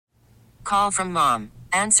Call from mom.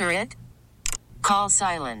 Answer it. Call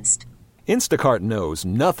silenced. Instacart knows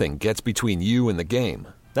nothing gets between you and the game.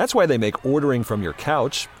 That's why they make ordering from your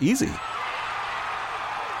couch easy.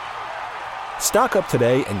 Stock up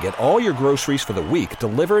today and get all your groceries for the week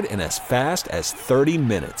delivered in as fast as 30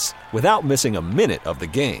 minutes without missing a minute of the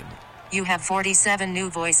game. You have 47 new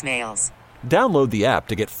voicemails. Download the app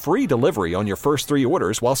to get free delivery on your first 3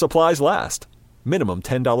 orders while supplies last. Minimum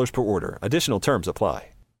 $10 per order. Additional terms apply.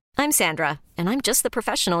 I'm Sandra, and I'm just the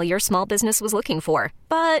professional your small business was looking for.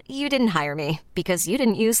 But you didn't hire me because you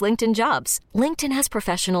didn't use LinkedIn Jobs. LinkedIn has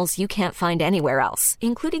professionals you can't find anywhere else,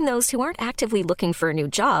 including those who aren't actively looking for a new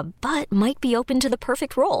job, but might be open to the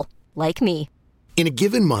perfect role, like me. In a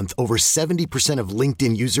given month, over 70% of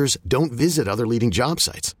LinkedIn users don't visit other leading job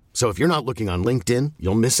sites. So if you're not looking on LinkedIn,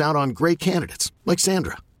 you'll miss out on great candidates like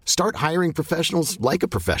Sandra. Start hiring professionals like a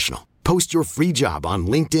professional. Post your free job on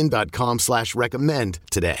linkedin.com/recommend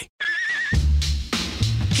today.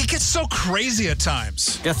 He gets so crazy at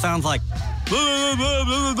times. Just sounds like... You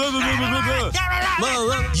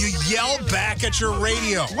yell back at your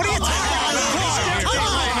radio. What are you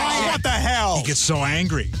What the hell? He gets so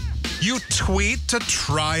angry. You tweet to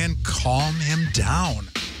try and calm him down.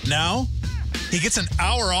 Now, he gets an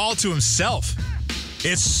hour all to himself.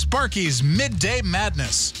 It's Sparky's Midday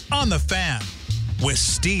Madness on The Fan with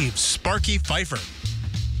Steve Sparky Pfeiffer.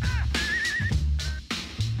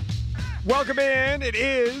 Welcome in. It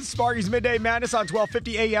is Sparky's Midday Madness on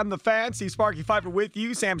 1250 a.m. The Fan. Steve Sparky Pfeiffer with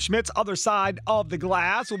you. Sam Schmitz, other side of the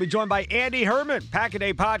glass. We'll be joined by Andy Herman.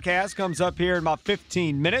 Pack-A-Day Podcast comes up here in about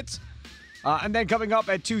 15 minutes. And then coming up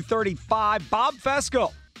at 2:35, Bob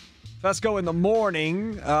Fesco. Fesco in the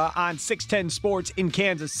morning on 610 Sports in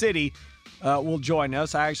Kansas City will join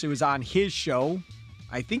us. I actually was on his show.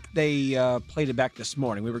 I think they played it back this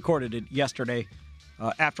morning. We recorded it yesterday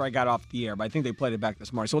after I got off the air, but I think they played it back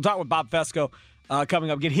this morning. So we'll talk with Bob Fesco coming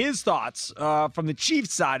up, get his thoughts from the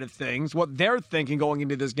Chiefs side of things, what they're thinking going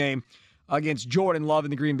into this game against Jordan Love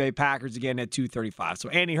and the Green Bay Packers again at 2:35. So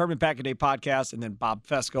Andy Herman, Pack-A-Day Podcast, and then Bob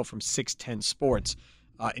Fesco from 610 Sports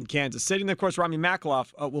in Kansas City. And, of course, Rami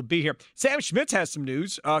Makloff will be here. Sam Schmitz has some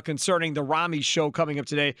news concerning the Rami show coming up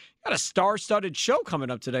today. Got a star-studded show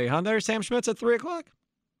coming up today, huh? There's Sam Schmitz at 3 o'clock.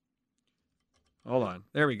 Hold on.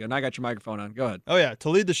 There we go. Now I got your microphone on. Go ahead. Oh, yeah. To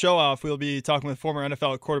lead the show off, we'll be talking with former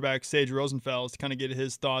NFL quarterback Sage Rosenfels to kind of get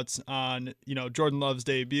his thoughts on, Jordan Love's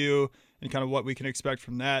debut and kind of what we can expect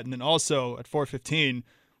from that. And then also at 4:15,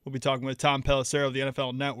 we'll be talking with Tom Pelissero of the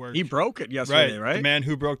NFL Network. He broke it yesterday, right? The man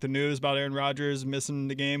who broke the news about Aaron Rodgers missing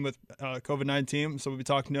the game with COVID-19. So we'll be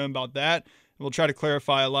talking to him about that. And we'll try to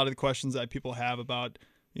clarify a lot of the questions that people have about,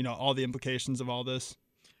 all the implications of all this.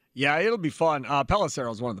 Yeah, it'll be fun.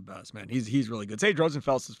 Pelissero is one of the best, man. He's really good. Sage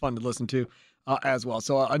Rosenfels is fun to listen to as well.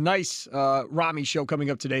 So a nice Rami show coming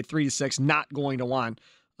up today, 3 to 6. Not going to want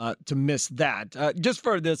to miss that. Just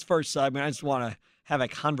for this first segment, I just want to have a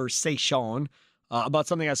conversation about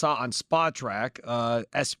something I saw on Spotrac,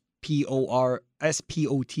 SPOTRAC.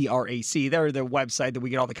 They're the website that we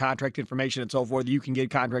get all the contract information and so forth. You can get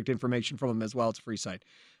contract information from them as well. It's a free site.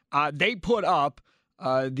 They put up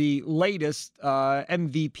the latest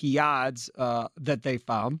MVP odds that they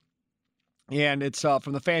found, and it's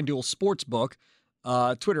from the FanDuel Sportsbook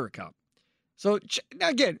Twitter account. So,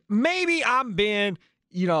 again, maybe I'm being,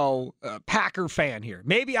 a Packer fan here.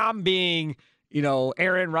 Maybe I'm being,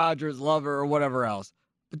 Aaron Rodgers lover or whatever else.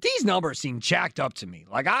 But these numbers seem jacked up to me.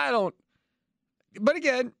 Like, I don't. But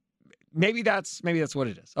again, maybe that's what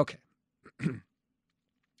it is. Okay.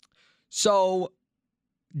 So,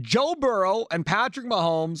 Joe Burrow and Patrick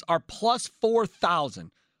Mahomes are plus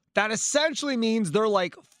 4,000. That essentially means they're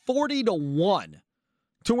like 40-1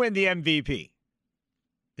 to win the MVP.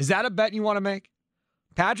 Is that a bet you want to make?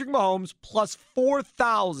 Patrick Mahomes plus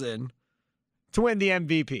 4,000 to win the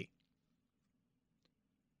MVP.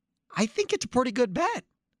 I think it's a pretty good bet.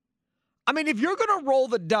 I mean, if you're going to roll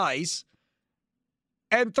the dice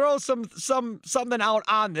and throw something out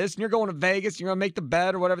on this, and you're going to Vegas, you're going to make the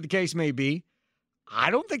bet or whatever the case may be, I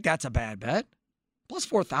don't think that's a bad bet. Plus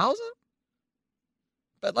 4,000?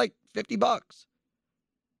 Bet like $50,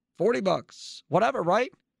 $40, whatever, right?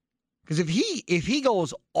 Because if he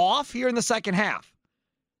goes off here in the second half,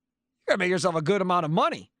 you're going to make yourself a good amount of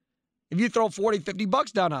money. If you throw $40,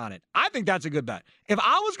 $50 down on it, I think that's a good bet. If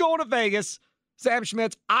I was going to Vegas, Sam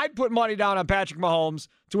Schmitz, I'd put money down on Patrick Mahomes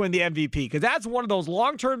to win the MVP because that's one of those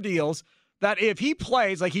long-term deals that if he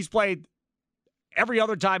plays like he's played every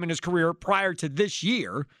other time in his career prior to this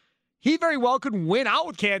year, he very well could win out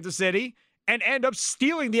with Kansas City and end up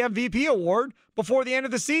stealing the MVP award before the end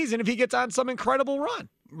of the season if he gets on some incredible run.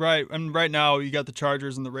 Right, and right now you got the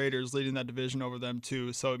Chargers and the Raiders leading that division over them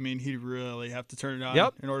too. So I mean, he'd really have to turn it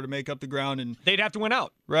on in order to make up the ground, and they'd have to win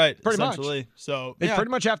out. Right, pretty essentially. much. So they'd pretty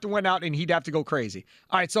much have to win out, and he'd have to go crazy.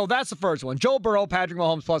 All right, so that's the first one. Joe Burrow, Patrick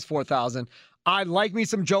Mahomes plus 4,000. I like me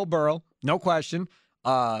some Joe Burrow, no question.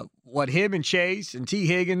 What him and Chase and T.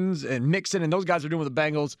 Higgins and Mixon and those guys are doing with the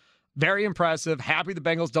Bengals, very impressive. Happy the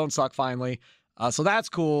Bengals don't suck finally. So that's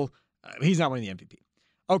cool. He's not winning the MVP.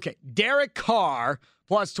 Okay, Derek Carr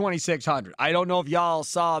plus 2,600. I don't know if y'all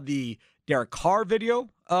saw the Derek Carr video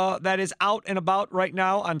that is out and about right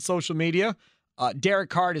now on social media. Derek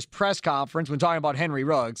Carr at his press conference when talking about Henry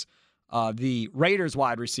Ruggs, the Raiders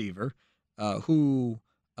wide receiver, who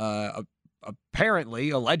apparently,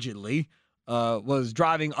 allegedly, was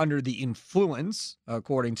driving under the influence,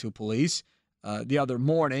 according to police, the other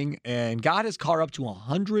morning and got his car up to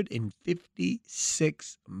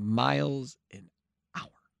 156 miles an hour.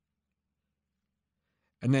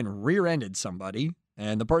 And then rear-ended somebody,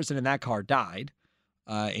 and the person in that car died.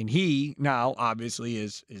 And he now obviously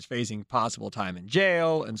is facing possible time in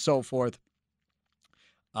jail and so forth.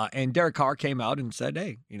 And Derek Carr came out and said,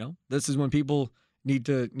 hey, this is when people need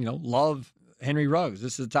to, love Henry Ruggs.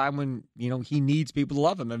 This is the time when, he needs people to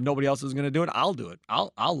love him. If nobody else is going to do it, I'll do it.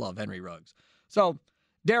 I'll love Henry Ruggs. So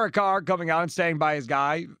Derek Carr coming out and staying by his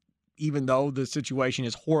guy, even though the situation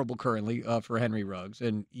is horrible currently for Henry Ruggs,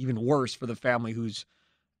 and even worse for the family whose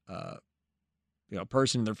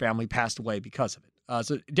person in their family passed away because of it.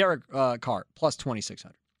 So Derek Carr plus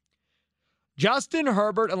 2,600. Justin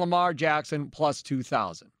Herbert and Lamar Jackson plus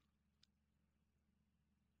 2,000.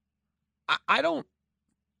 I don't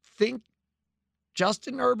think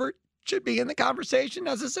Justin Herbert should be in the conversation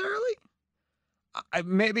necessarily.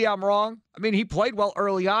 Maybe I'm wrong. I mean, he played well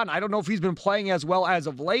early on. I don't know if he's been playing as well as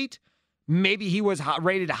of late. Maybe he was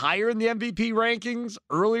rated higher in the MVP rankings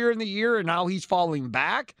earlier in the year, and now he's falling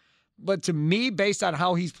back. But to me, based on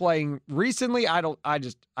how he's playing recently, I don't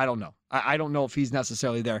know. I don't know if he's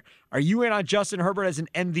necessarily there. Are you in on Justin Herbert as an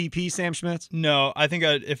MVP, Sam Schmitz? No, I think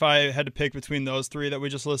if I had to pick between those three that we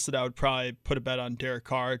just listed, I would probably put a bet on Derek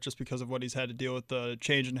Carr just because of what he's had to deal with the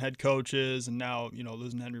change in head coaches and now,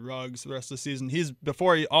 losing Henry Ruggs the rest of the season.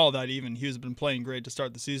 All of that even, he's been playing great to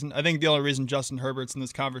start the season. I think the only reason Justin Herbert's in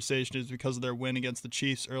this conversation is because of their win against the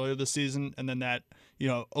Chiefs earlier this season, and then that,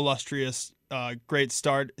 illustrious great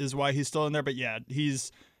start is why he's still in there. But yeah,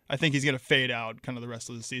 I think he's going to fade out kind of the rest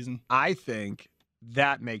of the season. I think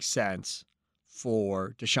that makes sense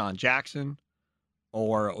for Deshaun Jackson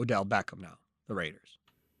or Odell Beckham now, the Raiders.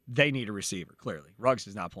 They need a receiver, clearly. Ruggs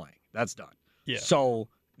is not playing. That's done. Yeah. So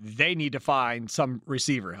they need to find some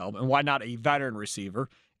receiver help. And why not a veteran receiver?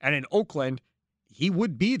 And in Oakland, he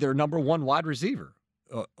would be their number one wide receiver,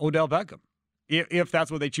 Odell Beckham, if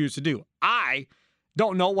that's what they choose to do. I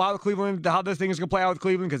don't know how this thing is going to play out with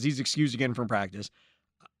Cleveland because he's excused again from practice.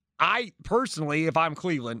 I personally, if I'm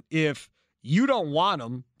Cleveland, if you don't want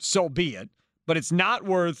him, so be it. But it's not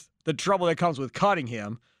worth the trouble that comes with cutting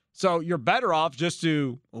him. So you're better off just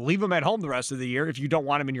to leave him at home the rest of the year if you don't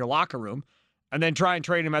want him in your locker room, and then try and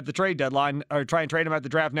trade him at the trade deadline or try and trade him at the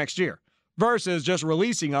draft next year versus just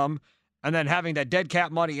releasing him and then having that dead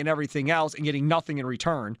cap money and everything else and getting nothing in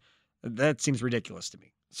return. That seems ridiculous to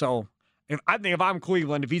me. So I think if I'm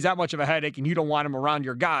Cleveland, if he's that much of a headache and you don't want him around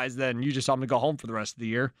your guys, then you just tell him to go home for the rest of the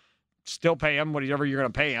year. Still pay him whatever you're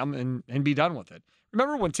going to pay him and be done with it.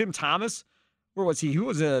 Remember when Tim Thomas, where was he? He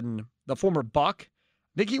was in the former Buck.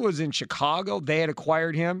 I think he was in Chicago. They had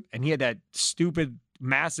acquired him, and he had that stupid,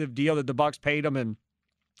 massive deal that the Bucks paid him and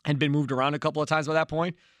had been moved around a couple of times by that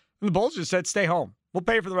point. And the Bulls just said, stay home. We'll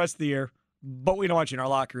pay for the rest of the year, but we don't want you in our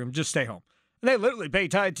locker room. Just stay home. And they literally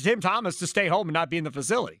paid Tim Thomas to stay home and not be in the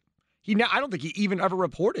facility. I don't think he even ever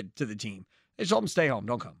reported to the team. They just told him, stay home.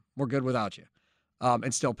 Don't come. We're good without you.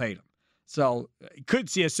 And still paid him. So you could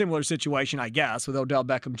see a similar situation, I guess, with Odell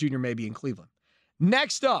Beckham Jr. maybe in Cleveland.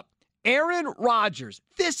 Next up, Aaron Rodgers.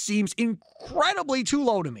 This seems incredibly too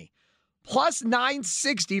low to me. Plus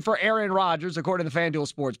 960 for Aaron Rodgers, according to the FanDuel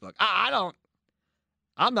Sportsbook.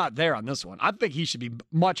 I'm not there on this one. I think he should be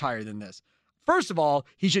much higher than this. First of all,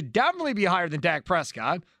 he should definitely be higher than Dak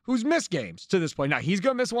Prescott, who's missed games to this point. Now, he's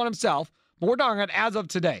going to miss one himself, but we're talking about as of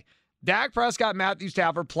today. Dak Prescott, Matthew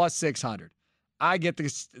Stafford, plus 600. I get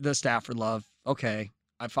the Stafford love. Okay,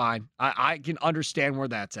 I'm fine. I can understand where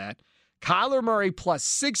that's at. Kyler Murray plus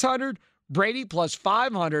 600, Brady plus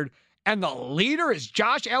 500, and the leader is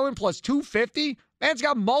Josh Allen plus 250. Man's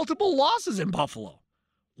got multiple losses in Buffalo.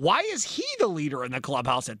 Why is he the leader in the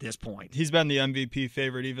clubhouse at this point? He's been the MVP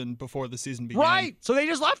favorite even before the season began. Right, so they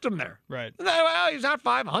just left him there. Right. Well, he's not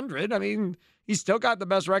 500. I mean, he's still got the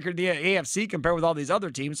best record in the AFC compared with all these other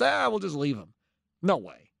teams. We'll just leave him. No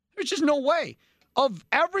way. There's just no way. Of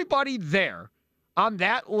everybody there on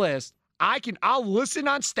that list, I'll listen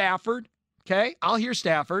on Stafford, okay? I'll hear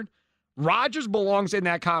Stafford. Rodgers belongs in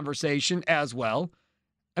that conversation as well.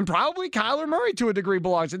 And probably Kyler Murray, to a degree,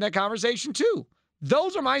 belongs in that conversation, too.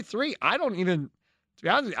 Those are my three. To be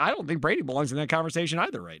honest, I don't think Brady belongs in that conversation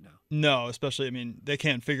either right now. No, especially, they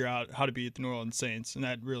can't figure out how to beat the New Orleans Saints, and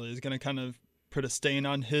that really is going to kind of put a stain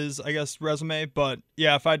on his, resume. But,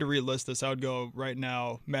 yeah, if I had to relist this, I would go right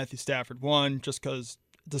now Matthew Stafford 1, just because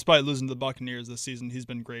despite losing to the Buccaneers this season, he's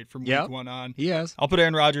been great from week 1 on. He has. I'll put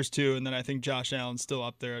Aaron Rodgers 2, and then I think Josh Allen's still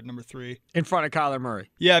up there at number 3. In front of Kyler Murray.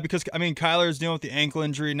 Yeah, because, Kyler's dealing with the ankle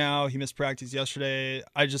injury now. He missed practice yesterday.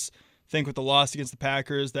 I just think with the loss against the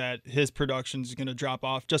Packers that his production is going to drop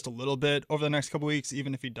off just a little bit over the next couple weeks,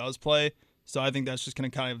 even if he does play. So I think that's just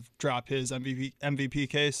going to kind of drop his MVP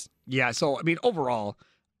case. Yeah, so, overall,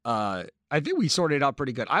 I think we sorted it out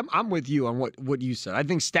pretty good. I'm with you on what you said. I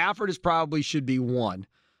think Stafford probably should be 1.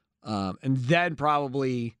 And then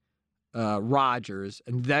probably Rodgers,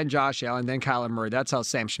 and then Josh Allen, then Kyler Murray. That's how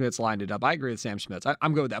Sam Schmitz lined it up. I agree with Sam Schmitz.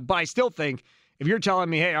 I'm good with that. But I still think if you're telling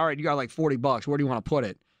me, hey, all right, you got like $40, where do you want to put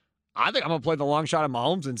it? I think I'm going to play the long shot of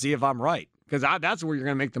Mahomes and see if I'm right. Because that's where you're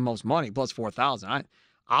going to make the most money, plus $4,000.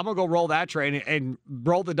 I'm going to go roll that train and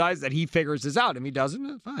roll the dice that he figures this out. If he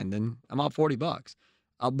doesn't, fine. Then I'm out $40.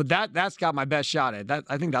 But that's got my best shot at that.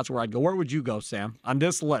 I think that's where I'd go. Where would you go, Sam? On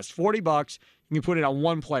this list, $40. You can put it on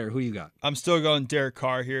one player. Who you got? I'm still going Derek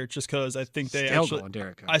Carr here, just because I think going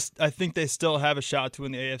Derek Carr. I think they still have a shot to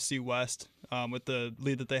win the AFC West with the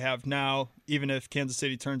lead that they have now, even if Kansas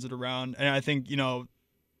City turns it around. And I think,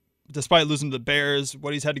 despite losing to the Bears,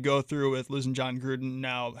 what he's had to go through with losing John Gruden,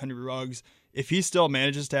 now Henry Ruggs, if he still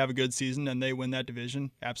manages to have a good season and they win that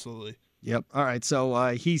division, absolutely. Yep. All right.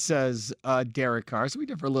 So he says Derek Carr. So we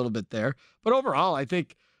differ a little bit there. But overall, I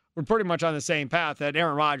think we're pretty much on the same path that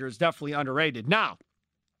Aaron Rodgers is definitely underrated. Now,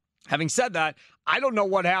 having said that, I don't know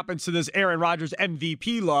what happens to this Aaron Rodgers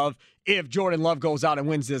MVP love if Jordan Love goes out and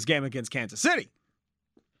wins this game against Kansas City.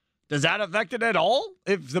 Does that affect it at all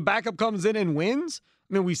if the backup comes in and wins?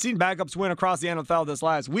 We've seen backups win across the NFL this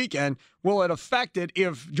last weekend. Will it affect it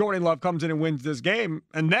if Jordan Love comes in and wins this game?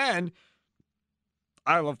 And then,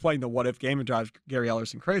 I love playing the what-if game. It drives Gary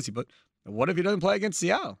Ellerson crazy, but what if he doesn't play against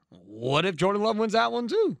Seattle? What if Jordan Love wins that one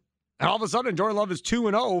too? And all of a sudden, Jordan Love is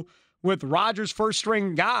 2-0 with Rodgers'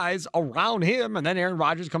 first-string guys around him, and then Aaron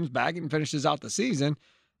Rodgers comes back and finishes out the season.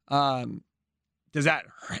 Does that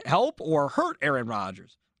help or hurt Aaron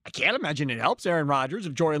Rodgers? I can't imagine it helps Aaron Rodgers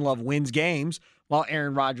if Jordan Love wins games while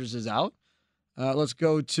Aaron Rodgers is out. Let's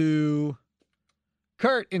go to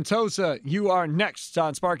Kurt in Tosa. You are next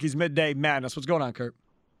on Sparky's Midday Madness. What's going on, Kurt?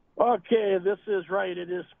 Okay, this is right.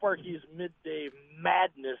 It is Sparky's Midday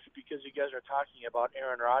Madness because you guys are talking about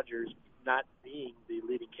Aaron Rodgers not being the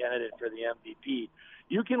leading candidate for the MVP.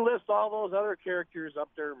 You can list all those other characters up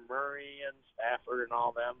there, Murray and Stafford and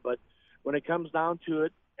all them, but when it comes down to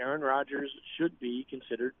it, Aaron Rodgers should be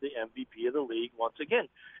considered the MVP of the league once again.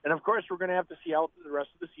 And, of course, we're going to have to see how the rest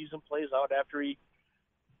of the season plays out after he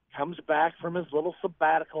comes back from his little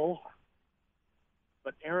sabbatical.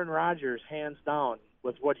 But Aaron Rodgers, hands down,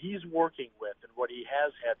 with what he's working with and what he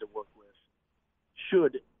has had to work with,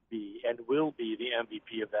 should be and will be the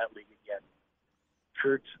MVP of that league again.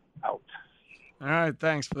 Kurt out. All right,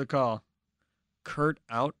 thanks for the call. Kurt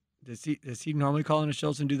out? Does he normally call in the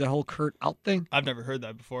shows and do the whole Kurt out thing? I've never heard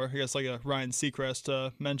that before. I guess like a Ryan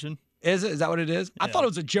Seacrest mention. Is it? Is that what it is? Yeah. I thought it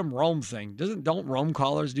was a Jim Rome thing. Don't Rome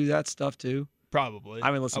callers do that stuff too? Probably. I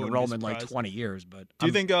haven't listened to Rome in like 20 years, but do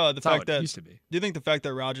you think used to be? Do you think the fact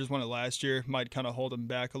that Rodgers won it last year might kind of hold him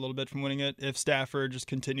back a little bit from winning it if Stafford just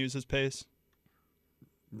continues his pace?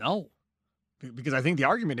 No, because I think the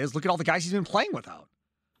argument is look at all the guys he's been playing without.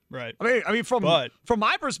 Right. I mean, from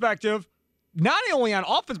my perspective, not only on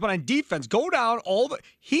offense but on defense, go down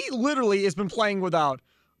he literally has been playing without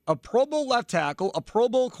a Pro Bowl left tackle, a Pro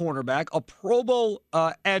Bowl cornerback, a Pro Bowl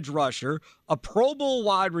edge rusher, a Pro Bowl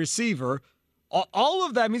wide receiver. All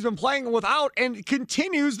of them he's been playing without and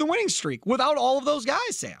continues the winning streak without all of those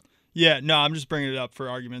guys, Sam. Yeah, no, I'm just bringing it up for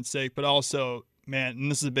argument's sake, but also, man,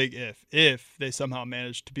 and this is a big if they somehow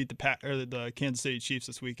manage to beat the Kansas City Chiefs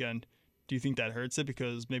this weekend, do you think that hurts it?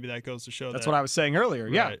 Because maybe that goes to show That's what I was saying earlier,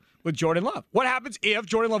 yeah, with Jordan Love. What happens if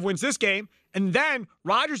Jordan Love wins this game and then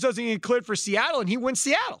Rodgers doesn't get cleared for Seattle and he wins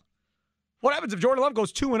Seattle? What happens if Jordan Love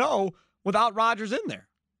goes 2-0 without Rodgers in there?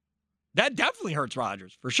 That definitely hurts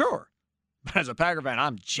Rodgers, for sure. But as a Packer fan,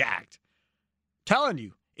 I'm jacked. Telling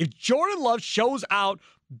you, if Jordan Love shows out,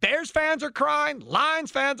 Bears fans are crying, Lions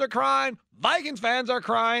fans are crying, Vikings fans are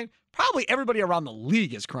crying, probably everybody around the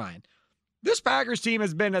league is crying. This Packers team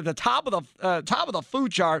has been at the top of the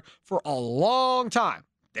food chart for a long time.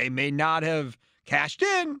 They may not have cashed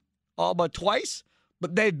in all but twice,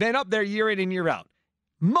 but they've been up there year in and year out.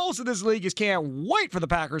 Most of this league just can't wait for the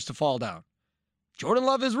Packers to fall down. Jordan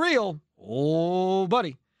Love is real. Oh,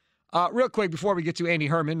 buddy. Real quick, before we get to Andy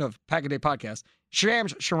Herman of Pack a Day Podcast,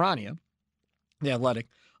 Shams Charania, The Athletic.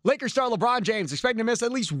 Lakers star LeBron James expecting to miss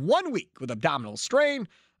at least 1 week with abdominal strain.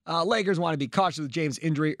 Lakers want to be cautious with James'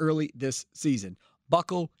 injury early this season.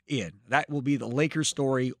 Buckle in. That will be the Lakers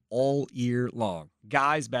story all year long.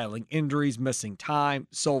 Guys battling injuries, missing time,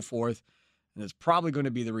 so forth. And it's probably going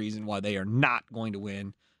to be the reason why they are not going to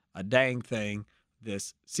win a dang thing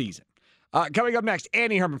this season. Coming up next,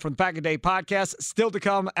 Andy Herman from the Pack a Day Podcast. Still to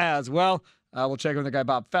come as well. We'll check in with the guy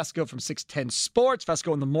Bob Fesco from 610 Sports.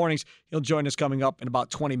 Fesco in the mornings. He'll join us coming up in about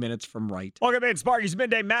 20 minutes from right. Welcome in, Sparky's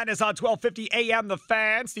Midday Madness on 1250 a.m. The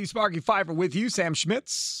Fan. Steve Sparky Pfeiffer with you. Sam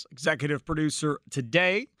Schmitz, executive producer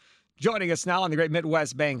today. Joining us now on the Great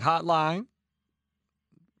Midwest Bank Hotline.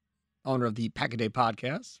 Owner of the Pack a Day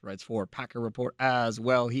Podcast. Writes for Packer Report as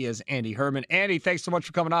well. He is Andy Herman. Andy, thanks so much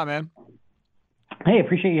for coming on, man. Hey,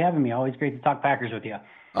 appreciate you having me. Always great to talk Packers with you.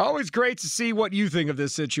 Always great to see what you think of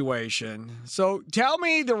this situation. So tell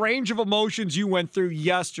me the range of emotions you went through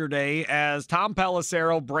yesterday as Tom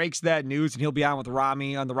Pelissero breaks that news, and he'll be on with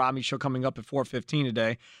Rami on the Rami Show coming up at 4:15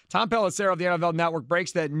 today. Tom Pelissero of the NFL Network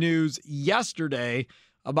breaks that news yesterday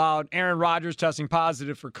about Aaron Rodgers testing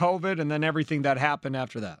positive for COVID and then everything that happened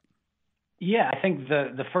after that. Yeah, I think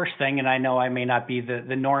the first thing, and I know I may not be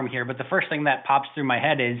the norm here, but the first thing that pops through my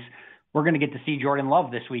head is we're going to get to see Jordan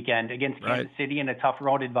Love this weekend against Kansas City in a tough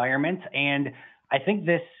road environment. And I think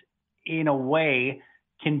this, in a way,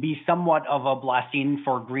 can be somewhat of a blessing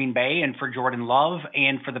for Green Bay and for Jordan Love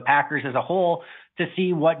and for the Packers as a whole to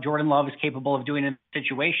see what Jordan Love is capable of doing in a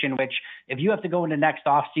situation, which if you have to go into next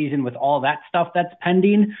offseason with all that stuff that's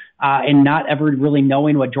pending and not ever really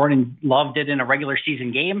knowing what Jordan Love did in a regular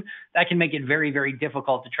season game, that can make it very, very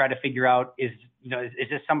difficult to try to figure out is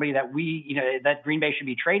this somebody that that Green Bay should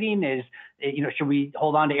be trading? Should we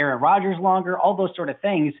hold on to Aaron Rodgers longer? All those sort of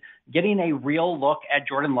things. Getting a real look at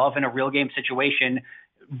Jordan Love in a real game situation,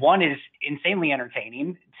 one, is insanely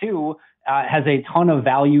entertaining. Two, has a ton of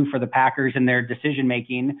value for the Packers in their decision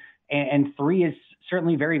making. And three, is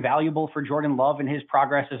certainly very valuable for Jordan Love and his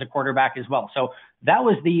progress as a quarterback as well. So that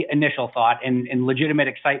was the initial thought and legitimate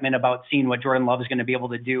excitement about seeing what Jordan Love is going to be able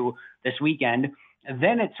to do this weekend.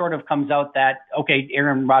 Then it sort of comes out that, okay,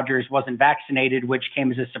 Aaron Rodgers wasn't vaccinated, which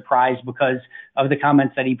came as a surprise because of the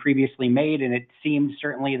comments that he previously made. And it seemed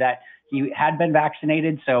certainly that he had been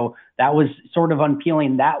vaccinated. So that was sort of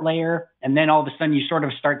unpeeling that layer. And then all of a sudden you sort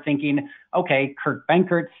of start thinking, okay, Kurt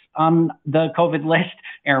Benkert's on the COVID list.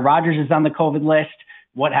 Aaron Rodgers is on the COVID list.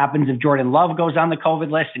 What happens if Jordan Love goes on the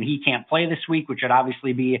COVID list and he can't play this week, which would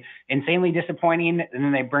obviously be insanely disappointing. And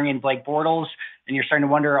then they bring in Blake Bortles and you're starting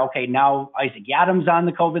to wonder, okay, now Isaac Adams on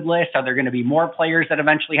the COVID list. Are there going to be more players that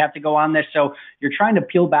eventually have to go on this? So you're trying to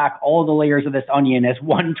peel back all the layers of this onion as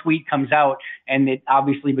one tweet comes out, and it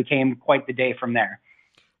obviously became quite the day from there.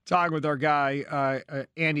 Talking with our guy,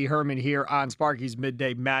 Andy Herman here on Sparky's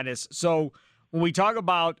Midday Madness. So when we talk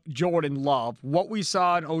about Jordan Love, what we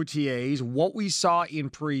saw in OTAs, what we saw in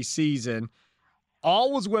preseason,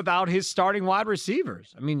 all was without his starting wide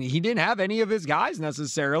receivers. I mean, he didn't have any of his guys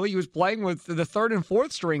necessarily. He was playing with the third and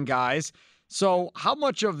fourth string guys. So how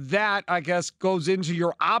much of that, I guess, goes into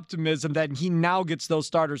your optimism that he now gets those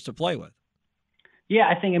starters to play with? Yeah,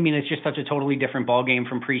 I think, it's just such a totally different ballgame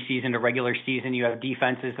from preseason to regular season. You have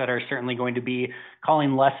defenses that are certainly going to be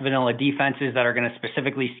calling less vanilla defenses that are going to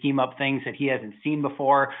specifically scheme up things that he hasn't seen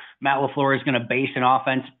before. Matt LaFleur is going to base an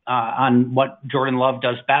offense on what Jordan Love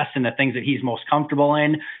does best and the things that he's most comfortable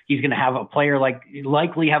in. He's going to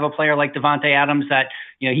likely have a player like Davante Adams that,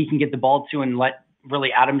 he can get the ball to and let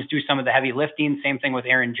really Adams do some of the heavy lifting. Same thing with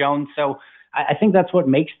Aaron Jones. So I think that's what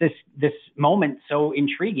makes this moment so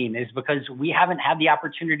intriguing, is because we haven't had the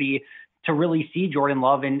opportunity to really see Jordan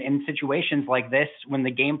Love in situations like this, when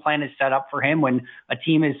the game plan is set up for him, when a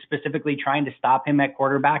team is specifically trying to stop him at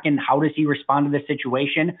quarterback, and how does he respond to this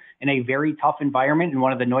situation in a very tough environment in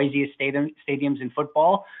one of the noisiest stadiums in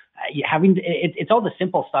football. It's all the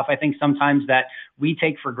simple stuff, I think, sometimes that we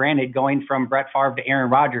take for granted, going from Brett Favre to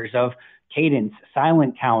Aaron Rodgers, of cadence,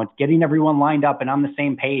 silent count, getting everyone lined up and on the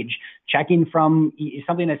same page, checking from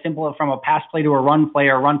something as simple from a pass play to a run play,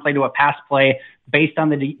 or a run play to a pass play based on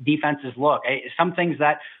the defense's look. Some things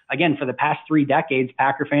that, again, for the past 3 decades,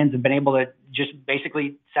 Packer fans have been able to just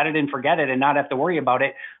basically set it and forget it and not have to worry about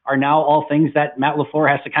it, are now all things that Matt LaFleur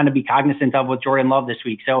has to kind of be cognizant of with Jordan Love this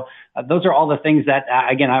week. So those are all the things that,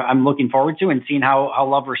 again, I'm looking forward to and seeing how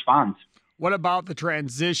Love responds. What about the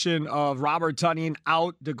transition of Robert Tonyan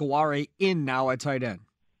out, DeGuara in now at tight end?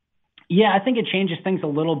 Yeah, I think it changes things a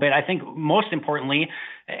little bit. I think most importantly,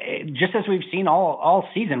 just as we've seen all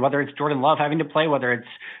season, whether it's Jordan Love having to play, whether it's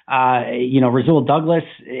Rasul Douglas,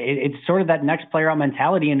 it's sort of that next player out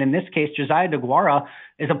mentality. And in this case, Josiah DeGuara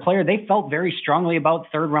is a player they felt very strongly about,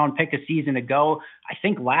 third-round pick a season ago. I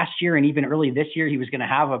think last year and even early this year, he was going to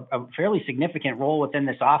have a fairly significant role within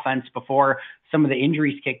this offense before some of the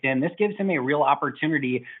injuries kicked in. This gives him a real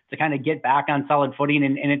opportunity to kind of get back on solid footing.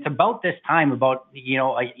 And it's about this time, about,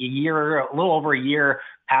 a little over a year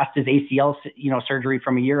past his ACL, surgery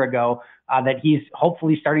from a year ago, that he's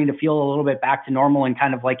hopefully starting to feel a little bit back to normal and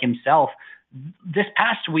kind of like himself. This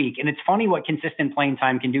past week, and it's funny what consistent playing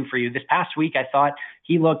time can do for you. This past week, I thought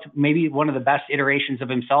he looked maybe one of the best iterations of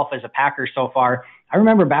himself as a Packer so far. I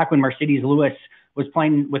remember back when Mercedes Lewis was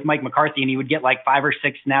playing with Mike McCarthy and he would get like 5 or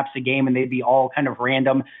 6 snaps a game and they'd be all kind of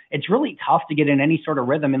random. It's really tough to get in any sort of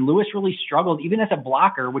rhythm. And Lewis really struggled, even as a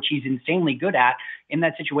blocker, which he's insanely good at in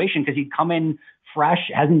that situation, because he'd come in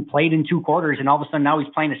fresh, hasn't played in 2 quarters, and all of a sudden now he's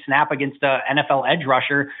playing a snap against an NFL edge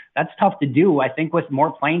rusher. That's tough to do. I think with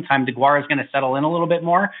more playing time, DeGuara is going to settle in a little bit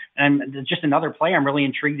more. And just another player I'm really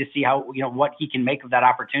intrigued to see how, what he can make of that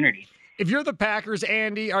opportunity. If you're the Packers,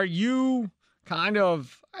 Andy, are you kind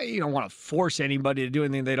of, you don't want to force anybody to do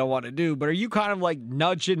anything they don't want to do, but are you kind of like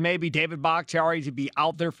nudging maybe David Bakhtiari to be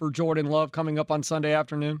out there for Jordan Love coming up on Sunday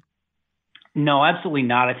afternoon? No, absolutely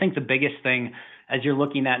not. I think the biggest thing as you're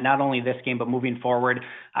looking at not only this game, but moving forward,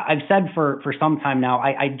 I've said for some time now,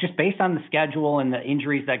 I just based on the schedule and the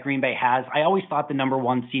injuries that Green Bay has, I always thought the number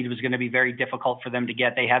 1 seed was going to be very difficult for them to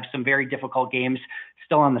get. They have some very difficult games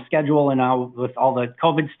still on the schedule, and now with all the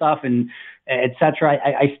COVID stuff and et cetera,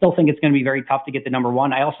 I still think it's going to be very tough to get the number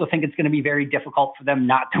 1. I also think it's going to be very difficult for them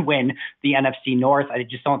not to win the NFC North. I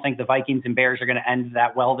just don't think the Vikings and Bears are going to end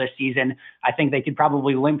that well this season. I think they could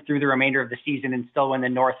probably limp through the remainder of the season and still win the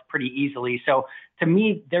North pretty easily. So to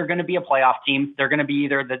me, they're going to be a playoff team. They're going to be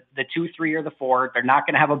either the 2, 3, or the 4. They're not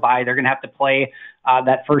going to have a bye. They're going to have to play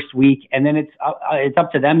that first week, and then it's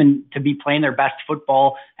up to them and to be playing their best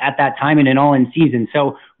football at that time and in all in season.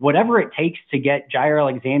 So whatever it takes to get Jair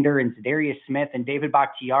Alexander and Za'Darius Smith and David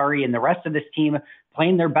Bakhtiari and the rest of this team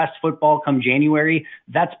playing their best football come January,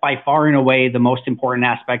 that's by far and away the most important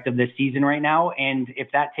aspect of this season right now. And if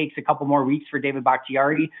that takes a couple more weeks for David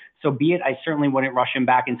Bakhtiari, so be it. I certainly wouldn't rush him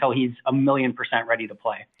back until he's 1,000,000% ready to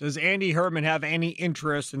play. Does Andy Herman have any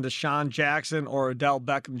interest in Deshaun Jackson or Odell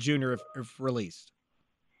Beckham Jr. if released?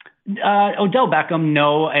 Odell Beckham,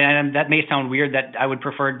 no, and that may sound weird that I would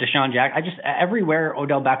prefer Deshaun Jackson. Everywhere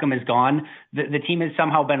Odell Beckham has gone, the team has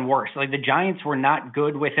somehow been worse. Like the Giants were not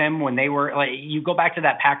good with him when they were like, you go back to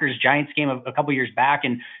that Packers Giants game a couple years back,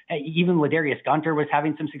 and even Ladarius Gunter was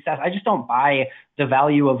having some success. I just don't buy the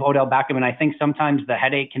value of Odell Beckham, and I think sometimes the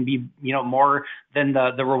headache can be, more than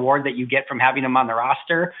the reward that you get from having him on the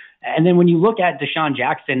roster. And then when you look at Deshaun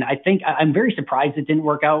Jackson, I think I'm very surprised it didn't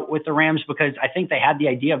work out with the Rams, because I think they had the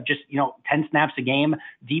idea of just, 10 snaps a game,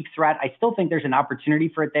 deep threat. I still think there's an opportunity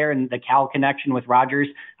for it there, and the Cal connection with Rodgers,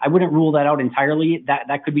 I wouldn't rule that out entirely.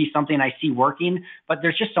 That could be something I see working, but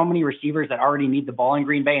there's just so many receivers that already need the ball in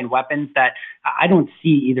Green Bay and weapons that I don't see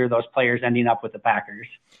either of those players ending up with the Packers.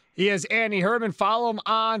 He is Andy Herman. Follow him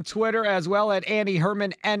on Twitter as well at Andy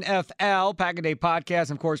Herman NFL, Pack-A-Day Podcast,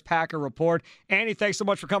 and of course, Packer Report. Andy, thanks so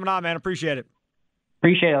much for coming on, man. Appreciate it.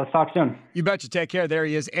 Appreciate it. Let's talk soon. You betcha. Take care. There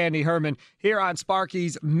he is, Andy Herman, here on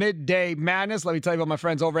Sparky's Midday Madness. Let me tell you about my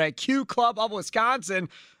friends over at Q Club of Wisconsin.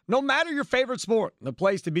 No matter your favorite sport, the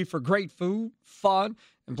place to be for great food, fun,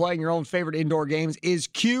 and playing your own favorite indoor games is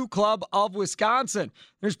Q Club of Wisconsin.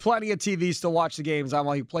 There's plenty of TVs to watch the games on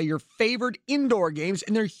while you play your favorite indoor games,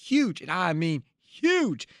 and they're huge, and I mean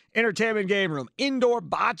huge. Entertainment game room, indoor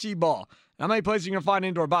bocce ball. How many places are you going to find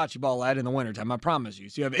indoor bocce ball at in the wintertime? I promise you.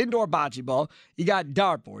 So you have indoor bocce ball, you got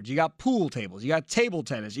dartboards, you got pool tables, you got table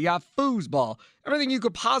tennis, you got foosball, everything you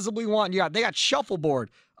could possibly want. They got shuffleboard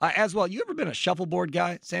as well. You ever been a shuffleboard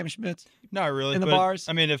guy, Sam Schmitz? Not really. In the bars?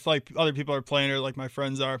 I mean, if like other people are playing or like my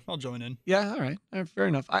friends are, I'll join in. Yeah, all right. Fair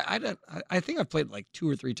enough. I think I've played like 2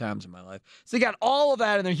 or 3 times in my life. So you got all of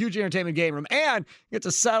that in their huge entertainment game room. And you get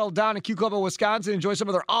to settle down at Q Club of Wisconsin, enjoy some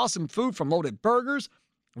of their awesome food from loaded burgers,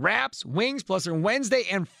 wraps, wings, plus their Wednesday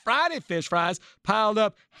and Friday fish fries piled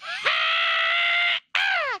up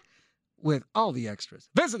with all the extras.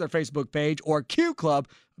 Visit their Facebook page or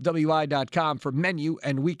qclubwi.com for menu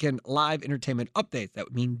and weekend live entertainment updates. That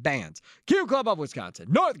would mean bands. Q Club of Wisconsin,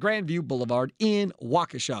 North Grandview Boulevard in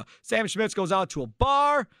Waukesha. Sam Schmitz goes out to a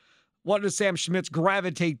bar. What does Sam Schmitz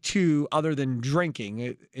gravitate to other than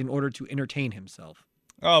drinking in order to entertain himself?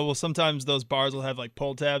 Oh, well, sometimes those bars will have like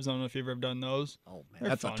pull tabs. I don't know if you've ever done those. Oh, man, They're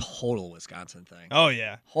that's fun. a total Wisconsin thing. Oh,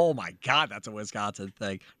 yeah. Oh, my God, that's a Wisconsin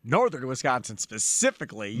thing. Northern Wisconsin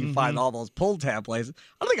specifically, you find all those pull tab places.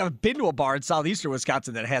 I don't think I've been to a bar in southeastern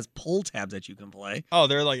Wisconsin that has pull tabs that you can play. Oh,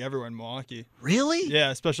 they're like everywhere in Milwaukee. Really?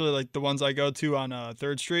 Yeah, especially like the ones I go to on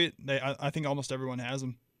 3rd Street. I think almost everyone has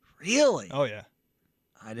them. Really? Oh, yeah.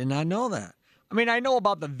 I did not know that. I mean, I know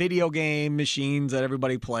about the video game machines that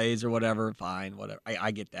everybody plays or whatever. Fine, whatever.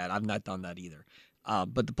 I get that. I've not done that either.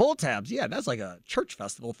 But the pull tabs, yeah, that's like a church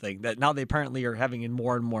festival thing that now they apparently are having in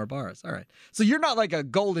more and more bars. All right. So you're not like a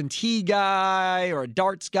golden tee guy or a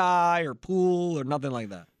darts guy or pool or nothing like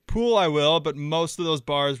that? Pool I will, but most of those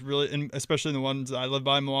bars really, and especially the ones I live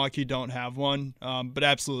by in Milwaukee, don't have one. But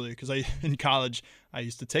absolutely, because in college, I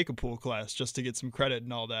used to take a pool class just to get some credit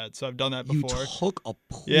and all that. So I've done that before. You took a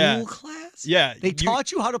pool class? Yeah. They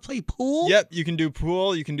taught you how to play pool? Yep. You can do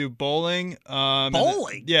pool. You can do bowling.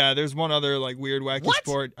 Bowling? Yeah. There's one other like weird wacky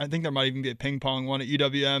sport. I think there might even be a ping pong one at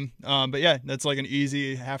UWM. But yeah, that's like an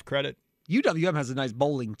easy half credit. UWM has a nice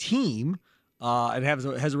bowling team. It has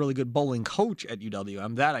a really good bowling coach at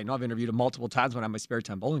UWM. That I know. I've interviewed him multiple times when I'm on my spare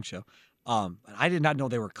time bowling show. And I did not know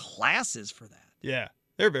there were classes for that. Yeah.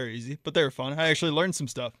 They're very easy, but they were fun. I actually learned some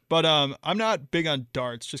stuff. But I'm not big on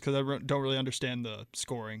darts just because I don't really understand the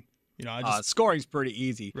scoring. You know, scoring's pretty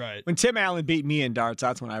easy. Right. When Tim Allen beat me in darts,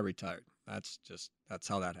 that's when I retired. That's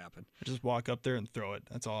how that happened. I just walk up there and throw it.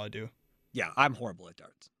 That's all I do. Yeah, I'm horrible at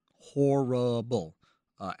darts. Horrible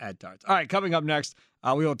at darts. All right, coming up next,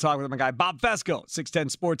 we will talk with my guy Bob Fescoe, 610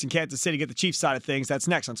 Sports in Kansas City. Get the Chiefs side of things. That's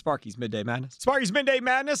next on Sparky's Midday Madness. Sparky's Midday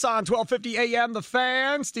Madness on 1250 a.m. The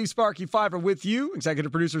Fan. Steve Sparky Fifer with you.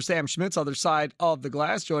 Executive producer Sam Schmitz, other side of the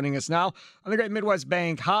glass, joining us now on the Great Midwest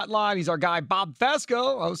Bank Hotline. He's our guy Bob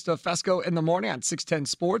Fescoe, host of Fescoe in the Morning on 610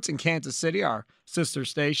 Sports in Kansas City, our sister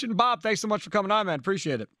station. Bob, thanks so much for coming on, man.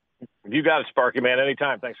 Appreciate it. You got it, Sparky, man.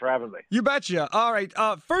 Anytime. Thanks for having me. You betcha. All right.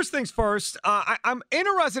 First things first, I'm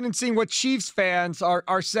interested in seeing what Chiefs fans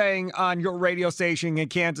are saying on your radio station in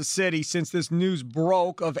Kansas City since this news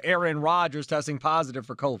broke of Aaron Rodgers testing positive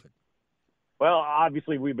for COVID. Well,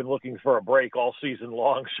 obviously, we've been looking for a break all season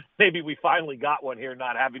long. So maybe we finally got one here,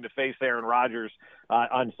 not having to face Aaron Rodgers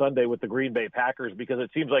on Sunday with the Green Bay Packers, because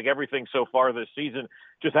it seems like everything so far this season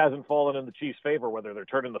just hasn't fallen in the Chiefs' favor, whether they're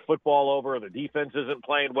turning the football over or the defense isn't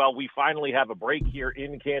playing well. We finally have a break here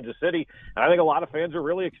in Kansas City, and I think a lot of fans are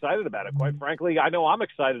really excited about it. Quite frankly, I know I'm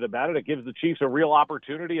excited about it. It gives the Chiefs a real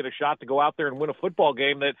opportunity and a shot to go out there and win a football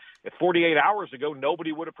game that 48 hours ago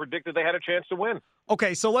nobody would have predicted they had a chance to win.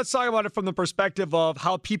 Okay, so let's talk about it from the perspective of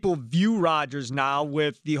how people view Rodgers now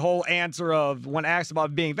with the whole answer of when asked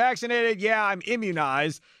about being vaccinated, yeah, I'm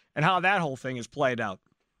immunized, and how that whole thing is played out.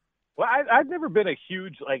 Well, I've never been a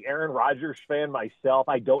huge Aaron Rodgers fan myself.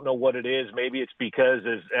 I don't know what it is. Maybe it's because,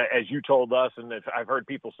 as you told us, and I've heard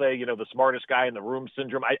people say, the smartest guy in the room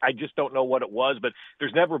syndrome. I just don't know what it was, but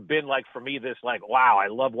there's never been for me this wow, I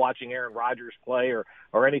love watching Aaron Rodgers play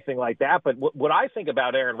or anything like that. But what I think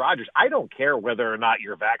about Aaron Rodgers, I don't care whether or not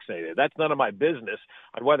you're vaccinated. That's none of my business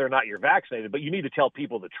on whether or not you're vaccinated, but you need to tell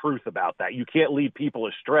people the truth about that. You can't lead people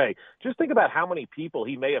astray. Just think about how many people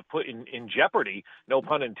he may have put in jeopardy, no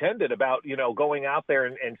pun intended, about, going out there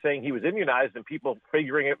and saying he was immunized and people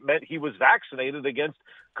figuring it meant he was vaccinated against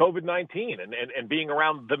COVID-19 and being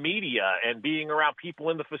around the media and being around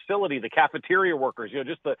people in the facility, the cafeteria workers,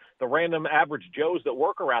 just the random average Joes that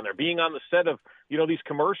work around there, being on the set of, these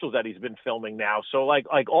commercials that he's been filming now. So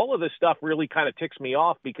all of this stuff really kind of ticks me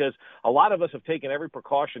off, because a lot of us have taken every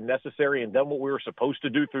precaution necessary and done what we were supposed to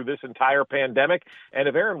do through this entire pandemic. And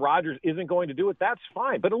if Aaron Rodgers isn't going to do it, that's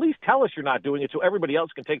fine. But at least tell us you're not doing it so everybody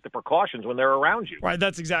else can take the precautions when they're around you. Right,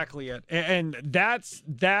 that's exactly it. And that's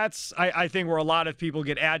I think where a lot of people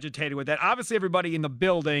get agitated with that. Obviously, everybody in the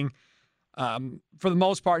building, for the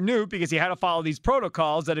most part, knew, because he had to follow these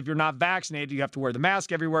protocols that if you're not vaccinated, you have to wear the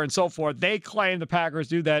mask everywhere and so forth. They claim, the Packers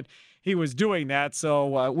do, that he was doing that.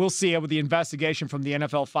 So we'll see what the investigation from the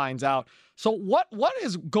NFL finds out. So what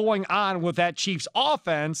is going on with that Chiefs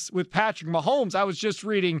offense with Patrick Mahomes? I was just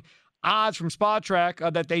reading odds from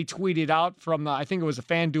SpotTrack that they tweeted out from, I think it was a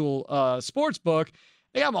FanDuel sportsbook.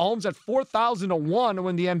 They have Mahomes at 4,001 to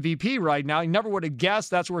win the MVP right now. You never would have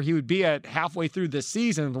guessed that's where he would be at halfway through this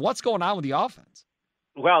season. What's going on with the offense?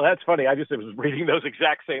 Well, that's funny. I was reading those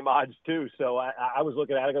exact same odds too. So I was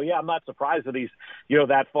looking at it and go, yeah, I'm not surprised that he's,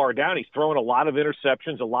 that far down. He's throwing a lot of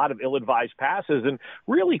interceptions, a lot of ill-advised passes. And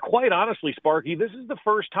really, quite honestly, Sparky, this is the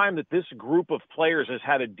first time that this group of players has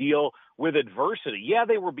had to deal with adversity. Yeah,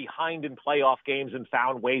 they were behind in playoff games and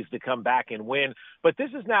found ways to come back and win, but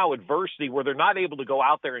this is now adversity where they're not able to go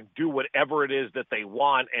out there and do whatever it is that they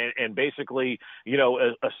want and basically,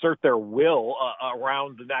 assert their will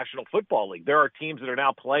around the National Football League. There are teams that are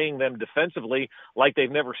now playing them defensively like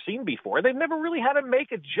they've never seen before. They've never really had to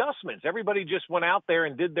make adjustments. Everybody just went out there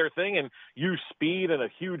and did their thing and used speed and a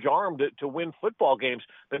huge arm to win football games.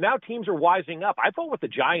 But now teams are wising up. I thought what the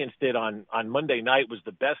Giants did on Monday night was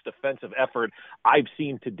the best defensive effort I've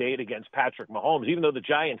seen to date against Patrick Mahomes. Even though the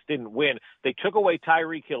Giants didn't win, they took away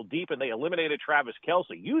Tyreek Hill deep and they eliminated Travis Kelce.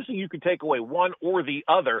 Usually you could take away one or the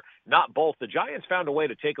other, not both. The Giants found a way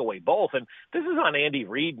to take away both. And this is on Andy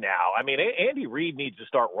Reid now. I mean, Andy Reid needs to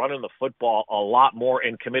start running the football a lot more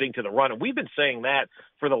and committing to the run. And we've been saying that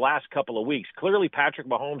for the last couple of weeks. Clearly, Patrick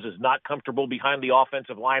Mahomes is not comfortable behind the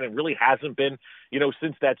offensive line and really hasn't been,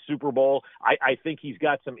 since that Super Bowl. I think he's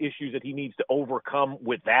got some issues that he needs to overcome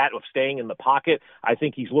with that, of staying in the pocket. I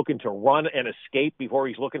think he's looking to run and escape before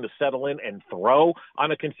he's looking to settle in and throw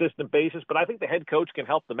on a consistent basis. But I think the head coach can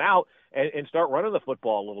help them out and start running the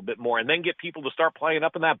football a little bit more and then get people to start playing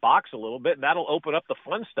up in that box a little bit, and that'll open up the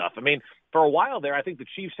fun stuff. I mean, for a while there, I think the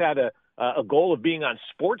Chiefs had a goal of being on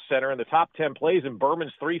SportsCenter in the top 10 plays in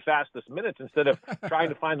Berman's 3 fastest minutes instead of trying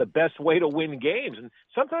to find the best way to win games. And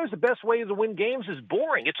sometimes the best way to win games is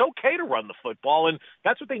boring. It's okay to run the football, and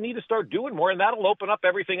that's what they need to start doing more, and that'll open up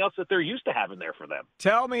everything else that they're used to having there for them.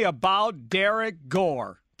 Tell me about Derek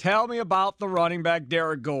Gore. Tell me about the running back,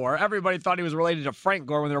 Derek Gore. Everybody thought he was related to Frank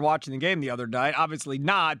Gore when they were watching the game the other night. Obviously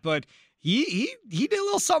not, but he did a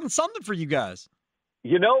little something for you guys.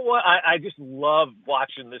 You know what? I just love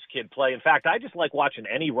watching this kid play. In fact, I just like watching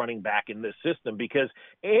any running back in this system because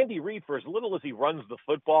Andy Reid, for as little as he runs the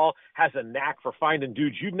football, has a knack for finding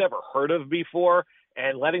dudes you've never heard of before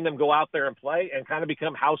and letting them go out there and play and kind of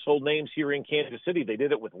become household names here in Kansas City. They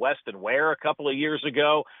did it with Weston Ware a couple of years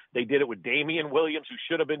ago. They did it with Damian Williams, who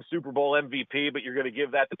should have been Super Bowl MVP, but you're going to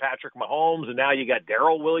give that to Patrick Mahomes. And now you got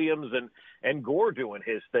Darrell Williams and Gore doing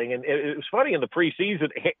his thing. And it was funny, in the preseason,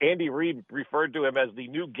 Andy Reid referred to him as the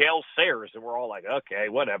new Gale Sayers, and we're all like, okay,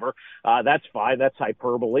 whatever. That's fine. That's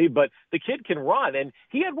hyperbole. But the kid can run, and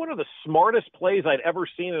he had one of the smartest plays I'd ever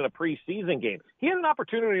seen in a preseason game. He had an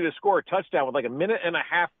opportunity to score a touchdown with like a minute and a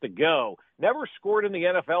half to go. Never scored in the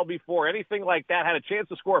NFL before, anything like that. Had a chance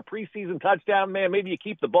to score a preseason touchdown. Man, maybe you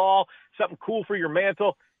keep the ball, something cool for your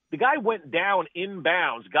mantle. The guy went down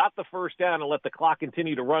inbounds, got the first down, and let the clock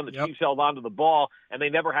continue to run. The Chiefs held onto the ball, and they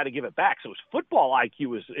never had to give it back. So his football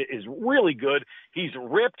IQ is really good. He's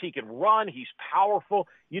ripped. He can run. He's powerful.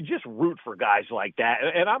 You just root for guys like that.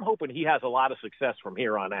 And I'm hoping he has a lot of success from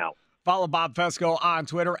here on out. Follow Bob Fesco on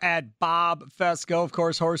Twitter at Bob Fesco. Of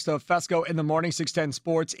course, host of Fesco in the Morning, 610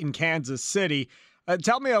 Sports in Kansas City.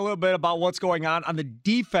 Tell me a little bit about what's going on the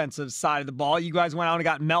defensive side of the ball. You guys went out and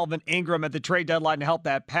got Melvin Ingram at the trade deadline to help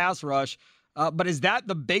that pass rush. But is that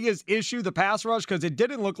the biggest issue, the pass rush? Because it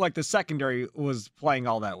didn't look like the secondary was playing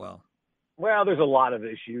all that well. Well, there's a lot of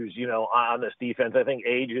issues, on this defense. I think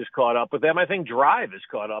age has caught up with them. I think drive has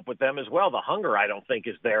caught up with them as well. The hunger, I don't think,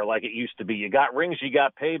 is there like it used to be. You got rings, you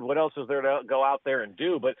got paid. What else is there to go out there and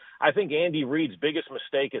do? But I think Andy Reid's biggest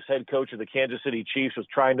mistake as head coach of the Kansas City Chiefs was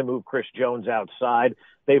trying to move Chris Jones outside.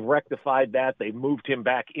 They've rectified that. They moved him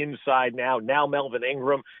back inside now. Now Melvin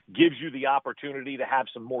Ingram gives you the opportunity to have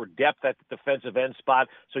some more depth at the defensive end spot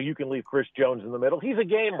so you can leave Chris Jones in the middle. He's a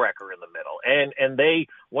game wrecker in the middle. And they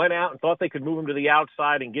went out and thought they could move him to the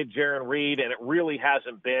outside and get Jaron Reed, and it really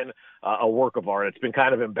hasn't been a work of art. It's been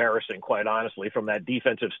kind of embarrassing, quite honestly, from that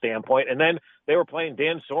defensive standpoint. And then they were playing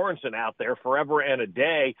Dan Sorensen out there forever and a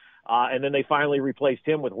day. And then they finally replaced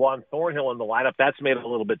him with Juan Thornhill in the lineup. That's made a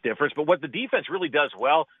little bit difference. But what the defense really does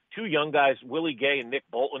well, 2 young guys, Willie Gay and Nick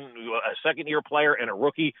Bolton, a second-year player and a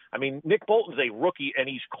rookie. I mean, Nick Bolton's a rookie, and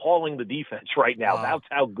he's calling the defense right now. Wow. That's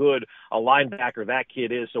how good a linebacker that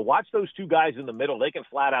kid is. So watch those 2 guys in the middle. They can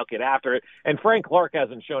flat-out get after it. And Frank Clark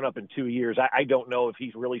hasn't shown up in 2 years. I don't know if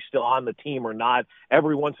he's really still on the team or not.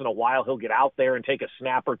 Every once in a while, he'll get out there and take a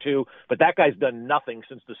snap or two. But that guy's done nothing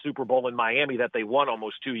since the Super Bowl in Miami that they won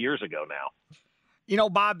almost 2 years ago now.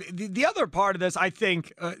 Bob, the other part of this, I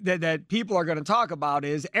think, that people are going to talk about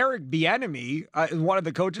is Eric Bieniemy, one of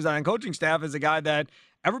the coaches on the coaching staff, is a guy that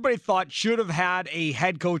everybody thought should have had a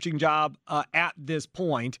head coaching job at this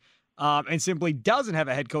point, and simply doesn't have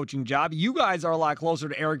a head coaching job. You guys are a lot closer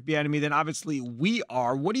to Eric Bieniemy than obviously we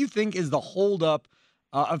are. What do you think is the holdup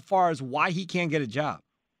as far as why he can't get a job?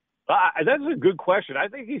 That's a good question. I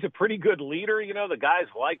think he's a pretty good leader. The guys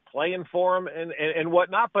like playing for him and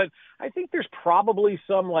whatnot. But I think there's probably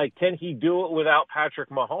some, can he do it without Patrick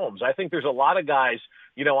Mahomes? I think there's a lot of guys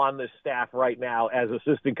on this staff right now as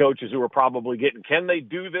assistant coaches who are probably getting, can they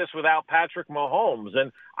do this without Patrick Mahomes?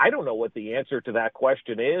 And I don't know what the answer to that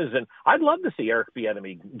question is. And I'd love to see Eric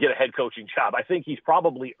Bieniemy get a head coaching job. I think he's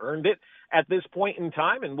probably earned it at this point in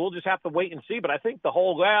time, and we'll just have to wait and see. But I think the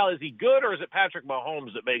whole, is he good or is it Patrick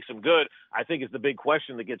Mahomes that makes him good? I think is the big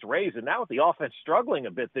question that gets raised. And now with the offense struggling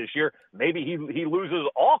a bit this year, maybe he loses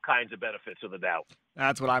all kinds of benefits of the doubt.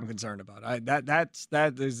 That's what I'm concerned about.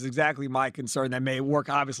 That is exactly my concern. That may work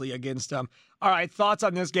obviously against them. All right, thoughts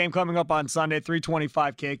on this game coming up on Sunday,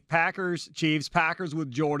 3:25 kick. Packers, Chiefs. Packers with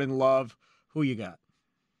Jordan Love. Who you got?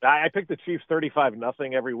 I picked the Chiefs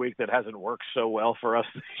 35-0 every week. That hasn't worked so well for us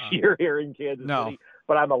this year here in Kansas City.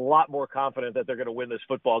 But I'm a lot more confident that they're going to win this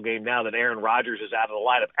football game now that Aaron Rodgers is out of the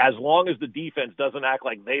lineup. As long as the defense doesn't act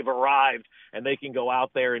like they've arrived and they can go out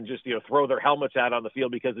there and just throw their helmets out on the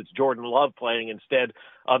field because it's Jordan Love playing instead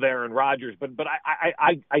of Aaron Rodgers. But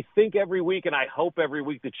I think every week, and I hope every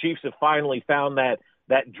week, the Chiefs have finally found that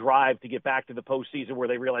drive to get back to the postseason where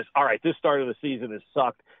they realize, all right, this start of the season has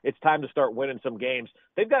sucked. It's time to start winning some games.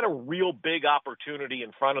 They've got a real big opportunity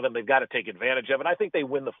in front of them. They've got to take advantage of it. I think they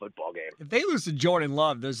win the football game. If they lose to Jordan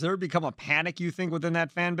Love, does there become a panic, you think, within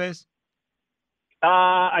that fan base?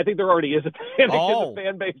 I think there already is a panic in the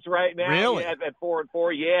fan base right now. Really? At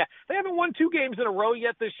 4-4, yeah. They haven't won 2 games in a row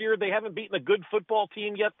yet this year. They haven't beaten a good football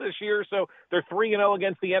team yet this year. So they're 3-0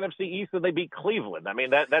 against the NFC East, and they beat Cleveland. I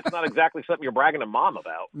mean, that's not exactly something you're bragging to mom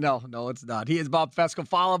about. No, it's not. He is Bob Fesco.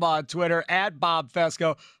 Follow him on Twitter at Bob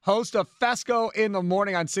Fesco. Host of Fesco in the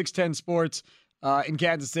Morning on 610 Sports. In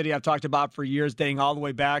Kansas City, I've talked about for years, dating all the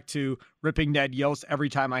way back to ripping Ned Yost every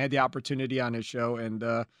time I had the opportunity on his show. And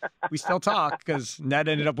we still talk because Ned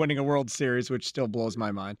ended up winning a World Series, which still blows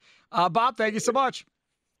my mind. Bob, thank you so much.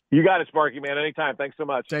 You got it, Sparky, man. Anytime. Thanks so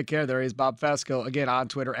much. Take care. There he is, Bob Fesco. Again, on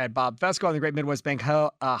Twitter at Bob Fesco on the Great Midwest Bank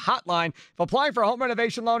hotline. If applying for a home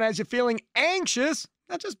renovation loan has you feeling anxious,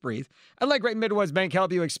 just breathe. And let Great Midwest Bank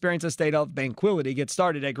help you experience a state of banquility. Get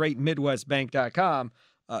started at greatmidwestbank.com.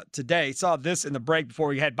 Today. Saw this in the break before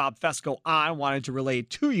we had Bob Fesco on. Wanted to relay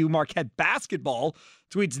to you. Marquette basketball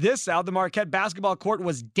tweets this out. The Marquette basketball court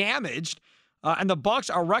was damaged, and the Bucks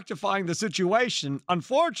are rectifying the situation.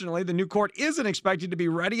 Unfortunately, the new court isn't expected to be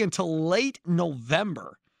ready until late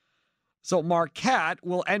November. So Marquette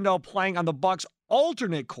will end up playing on the Bucks'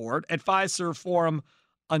 alternate court at Fiserv Forum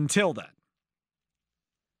until then.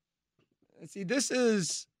 See, this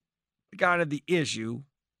is kind of the issue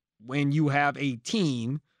when you have a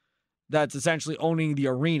team that's essentially owning the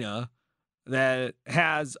arena that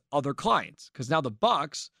has other clients. Because now the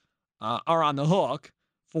Bucks are on the hook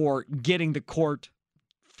for getting the court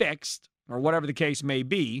fixed or whatever the case may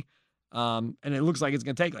be. And it looks like it's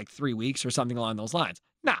going to take like 3 weeks or something along those lines.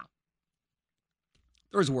 Now,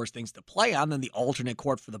 there's worse things to play on than the alternate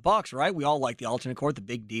court for the Bucks, right? We all like the alternate court, the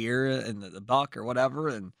Big Deer and the Buck or whatever.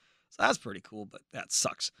 And so that's pretty cool, but that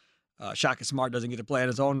sucks. Shaka Smart doesn't get to play on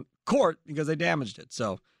his own court because they damaged it.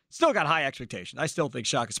 So still got high expectations. I still think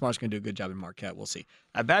Shaka Smart's going to do a good job in Marquette. We'll see.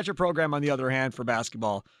 At Badger program, on the other hand, for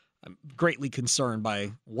basketball, I'm greatly concerned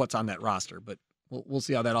by what's on that roster, but we'll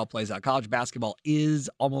see how that all plays out. College basketball is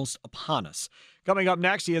almost upon us. Coming up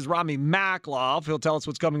next, he is Rami Makloff. He'll tell us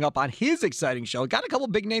what's coming up on his exciting show. Got a couple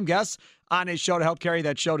big-name guests on his show to help carry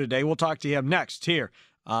that show today. We'll talk to him next here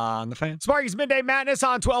on The Fan. Sparky's Midday Madness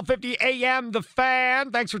on 1250 a.m. The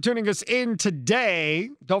Fan. Thanks for tuning us in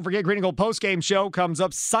today. Don't forget, Green and Gold postgame show comes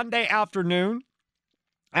up Sunday afternoon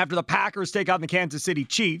after the Packers take on the Kansas City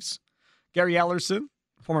Chiefs. Gary Ellerson,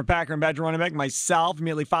 former Packer and Badger running back, myself,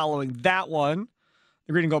 immediately following that one.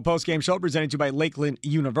 The Green and Gold postgame show presented to you by Lakeland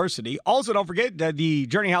University. Also, don't forget that the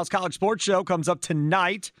Journey House College Sports Show comes up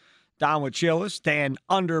tonight. Don with Chillis, Dan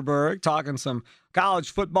Underberg, talking some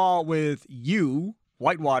college football with you.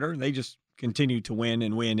 Whitewater, they just continue to win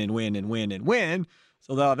and win and win and win and win.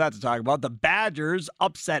 So they'll have that to talk about. The Badgers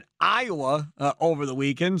upset Iowa over the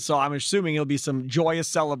weekend, so I'm assuming it'll be some joyous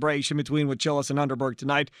celebration between Wachillis and Underberg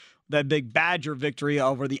tonight. That big Badger victory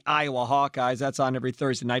over the Iowa Hawkeyes. That's on every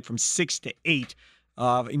Thursday night from 6 to 8,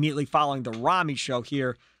 immediately following the Rami show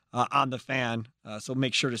here on The Fan. So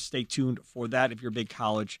make sure to stay tuned for that if you're a big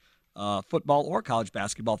college football or college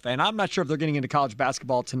basketball fan. I'm not sure if they're getting into college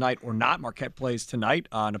basketball tonight or not. Marquette plays tonight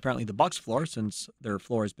on apparently the Bucks floor since their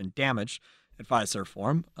floor has been damaged at Fiserv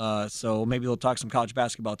Forum. So maybe they'll talk some college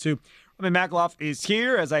basketball too. Rami Makloff is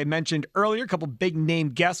here. As I mentioned earlier, a couple big name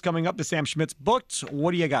guests coming up. The Sam Schmitz booked.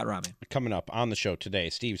 What do you got, Rami? Coming up on the show today,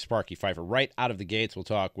 Steve Sparky Pfeiffer. Right out of the gates, we'll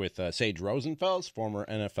talk with Sage Rosenfels, former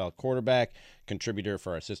NFL quarterback, contributor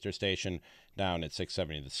for our sister station down at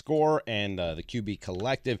 670 The Score, and the QB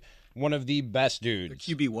Collective. One of the best dudes.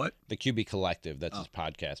 The QB what? The QB Collective. That's his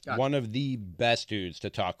podcast. Gotcha. One of the best dudes to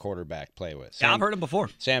talk quarterback play with. Yeah, I've heard him before.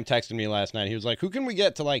 Sam texted me last night. He was like, who can we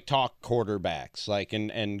get to like talk quarterbacks, like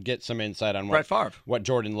and get some insight on Brett Favre. What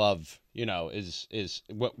Jordan Love, is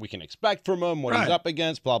what we can expect from him, what he's up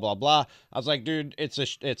against, blah blah blah. I was like, dude, it's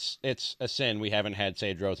a sin we haven't had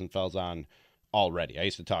Sage Rosenfels on already. I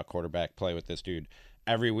used to talk quarterback play with this dude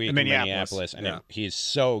every week in Minneapolis, and he's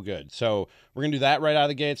so good. So we're going to do that right out of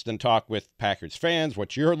the gates, then talk with Packers fans,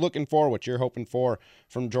 what you're looking for, what you're hoping for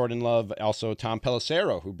from Jordan Love. Also, Tom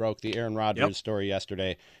Pelissero, who broke the Aaron Rodgers story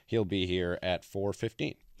yesterday. He'll be here at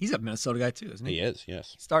 4:15. He's a Minnesota guy, too, isn't he? He is,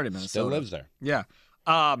 yes. Started in Minnesota. Still lives there. Yeah.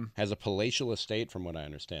 Has a palatial estate, from what I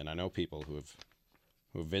understand. I know people who have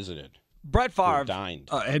visited. Brett Favre dined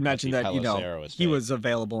had mentioned that, he was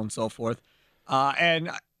available and so forth. And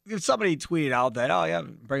somebody tweeted out that, oh, yeah,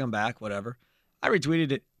 bring him back, whatever. I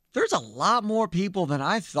retweeted it. There's a lot more people than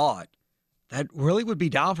I thought that really would be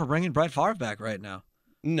down for bringing Brett Favre back right now.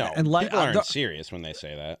 No, people aren't serious when they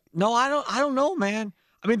say that. No, I don't know, man.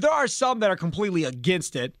 I mean, there are some that are completely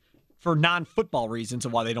against it for non-football reasons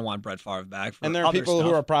of why they don't want Brett Favre back. And there are people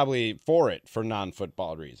who are probably for it for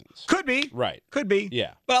non-football reasons. Could be. Right. Could be.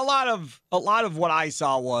 Yeah. But a lot of what I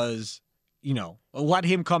saw was, let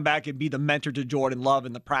him come back and be the mentor to Jordan Love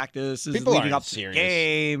in the practices leading up to the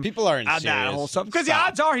game. People aren't serious. That whole stuff. Because the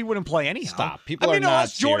odds are he wouldn't play anyhow. Stop. People are not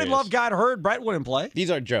unless serious. Jordan Love got hurt, Brett wouldn't play. These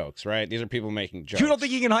are jokes, right? These are people making jokes. You don't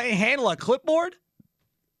think he can handle a clipboard?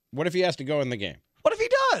 What if he has to go in the game? What if he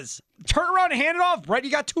does? Turn around and hand it off. Brett,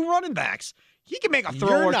 you got 2 running backs. He can make a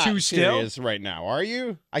throw or two still. You're not serious right now, are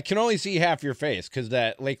you? I can only see half your face because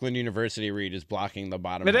that Lakeland University read is blocking the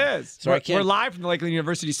bottom. It is. So we're live from the Lakeland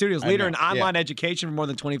University studios. Leader in online education for more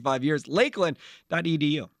than 25 years.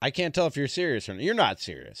 Lakeland.edu. I can't tell if you're serious or not. You're not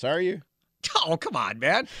serious, are you? Oh, come on,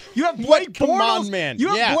 man. You have Blake Bortles. Come on, man. You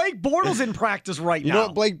have Blake Bortles in practice right now. You know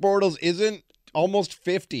what Blake Bortles isn't? Almost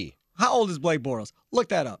 50. How old is Blake Bortles? Look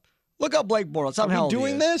that up. Look up Blake Bortles. Are we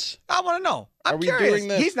doing this? I want to know. I'm curious. We doing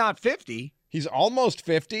this? He's not 50. He's almost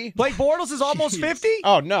 50. Blake Bortles is almost 50?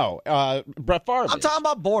 Oh, no. Brett Favre. I'm talking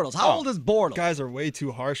about Bortles. How old is Bortles? Guys are way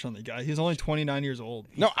too harsh on the guy. He's only 29 years old.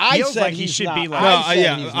 No, I said like he should be like.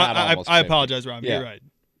 I apologize, Rob. Yeah. You're right.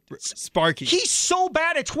 Sparky. He's so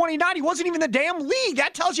bad at 29. He wasn't even in the damn league.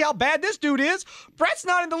 That tells you how bad this dude is. Brett's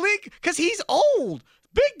not in the league because he's old.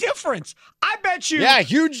 Big difference. I bet you. Yeah,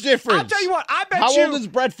 huge difference. I'll tell you what. I bet How you. How old is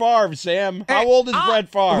Brett Favre, Sam? How old is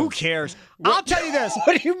Brett Favre? Who cares? I'll tell you this.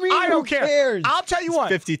 What do you mean? I don't who care. Cares? I'll tell you what.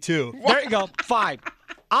 52. There you go. Fine.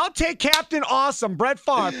 I'll take Captain Awesome, Brett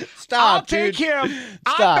Favre. Stop, I'll take dude. him.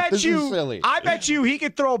 Stop. This is silly. I bet you he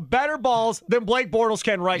could throw better balls than Blake Bortles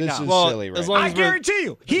can right now. This is silly, right? I guarantee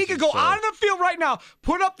you. He could go out of the field right now,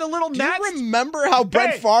 put up the little nets. Do you remember how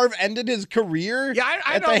Brett Favre ended his career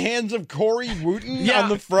at the hands of Corey Wooten on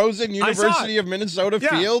the frozen University of Minnesota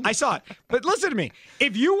field? I saw it. But listen to me.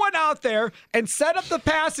 If you went out there and set up the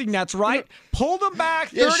passing nets, right, pull them back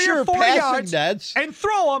 30 or 40 yards nets. And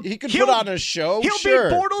throw them. He could put on a show. He'll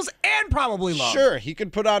beat Bortles and probably Love. Sure, he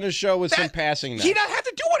could put on a show with some passing nets. He doesn't have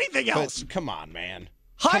to do anything else. But come on, man.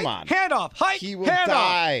 Hike, come on. Hand off. Hike, he will hand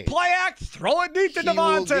die. Off. Play act, throw it deep to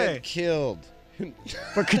Devontae. He will get killed.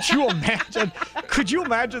 But could you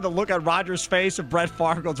imagine? The look on Rodgers' face if Brett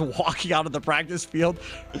Favre goes walking out of the practice field?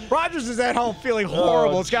 Rodgers is at home feeling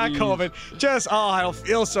horrible. It's got COVID. I don't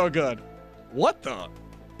feel so good. What the?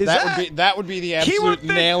 That would be the absolute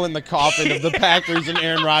nail in the coffin of the Packers and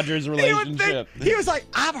Aaron Rodgers relationship. He was like,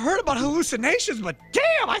 I've heard about hallucinations, but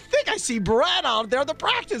damn, I think I see Brett out there on the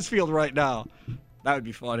practice field right now. That would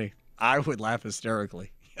be funny. I would laugh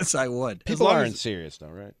hysterically. Yes, I would. People aren't serious, though,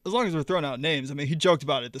 right? As long as we're throwing out names. I mean, he joked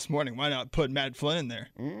about it this morning. Why not put Matt Flynn in there?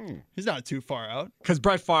 He's not too far out. Because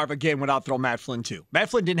Brett Favre, again, went out throw Matt Flynn, too. Matt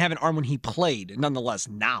Flynn didn't have an arm when he played. Nonetheless,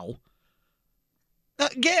 now.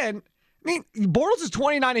 Again, I mean, Bortles is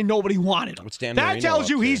 29 and nobody wanted him. What's Dan that Marino tells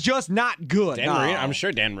you up to? He's just not good. Marino, I'm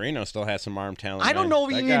sure Dan Marino still has some arm talent. I don't know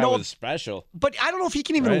if that you guy know was special. But I don't know if he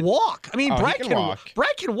can even walk. I mean, Brett can walk.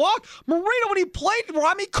 Brett can walk. Marino, when he played,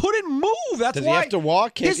 couldn't move. That's Does why he have to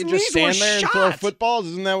walk? Can't he just stand there and throw footballs?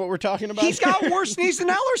 Isn't that what we're talking about? He's got worse knees than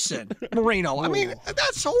Ellerson, Marino. I mean,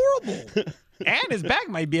 that's horrible. And his back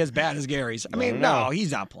might be as bad as Gary's. I mean, no,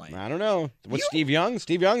 he's not playing. I don't know. What's Steve Young?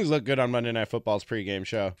 Steve Young's looked good on Monday Night Football's pregame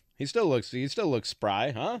show. He still looks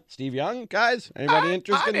spry, huh? Steve Young, guys? Anybody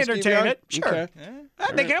interested in Steve Young? I'd entertain it. Sure.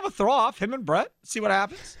 Okay. They can have a throw off, him and Brett. See what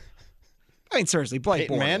happens. I mean, seriously, Blake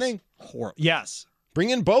Bortles. Manning? Yes.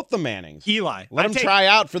 Bring in both the Mannings. Eli. Let him try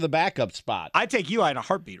out for the backup spot. I'd take Eli in a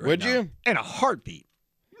heartbeat right now. Would you? In a heartbeat.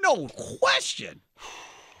 No question.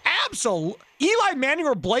 Absolutely. Eli Manning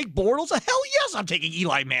or Blake Bortles? Hell yes, I'm taking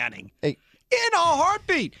Eli Manning. Hey. In a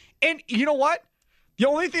heartbeat. And you know what? The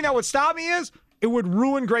only thing that would stop me is it would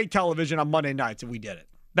ruin great television on Monday nights if we did it.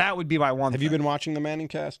 That would be my one thing. Have you been watching the Manning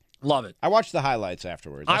cast? Love it. I watched the highlights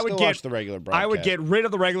afterwards. I would watch the regular broadcast. I would get rid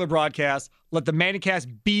of the regular broadcast, let the Manning cast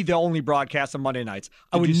be the only broadcast on Monday nights.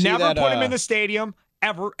 I would never put him in the stadium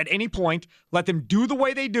ever at any point. Let them do the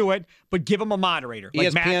way they do it, but give them a moderator like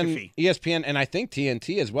McAfee. ESPN, and I think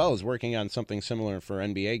TNT as well is working on something similar for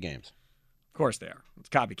NBA games. Of course they are. It's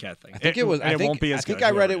a copycat thing. I think it was. I think, won't be as I think good,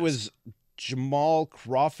 I read it was Jamal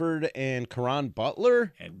Crawford and Caron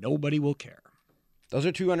Butler, and nobody will care. Those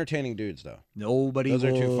are two entertaining dudes, though. Those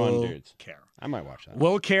are two fun dudes. Care. I might watch that.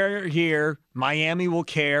 We'll care here. Miami will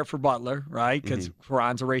care for Butler, right? Because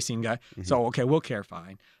Caron's a racing guy. So, okay, we'll care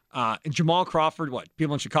fine. And Jamal Crawford,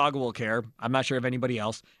 people in Chicago will care. I'm not sure of anybody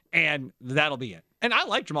else. And that'll be it. And I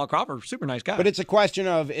like Jamal Crawford, super nice guy. But it's a question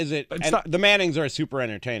of, the Mannings are super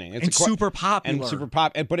entertaining. It's super popular.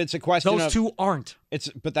 But it's a question of. Those two aren't.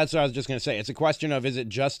 But that's what I was just going to say. It's a question of, is it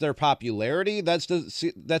just their popularity that's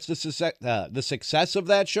the success of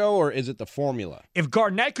that show, or is it the formula? If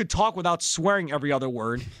Garnett could talk without swearing every other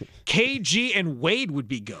word, KG and Wade would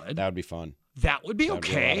be good. That would be fun. That would be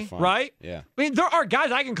okay, right? Yeah. I mean, there are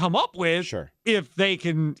guys I can come up with if they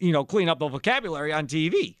can, clean up the vocabulary on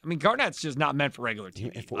TV. I mean, Garnett's just not meant for regular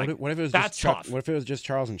TV. What if it was that's tough. What if it was just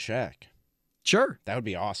Charles and Shaq? Sure. That would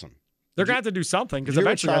be awesome. They're going to have to do something because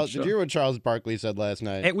eventually. Did you hear what Charles Barkley said last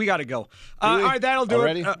night? Hey, we got to go. All right, that'll do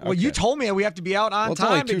Already? it. Well, you told me we have to be out on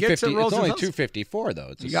time to get to Rosenfels. It's only 2:54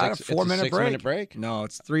 though. You got a 4-minute break. 6-minute break? No,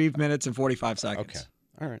 it's 3 minutes and 45 seconds. Okay.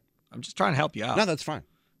 All right. I'm just trying to help you out. No, that's fine.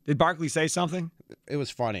 Did Barkley say something? It was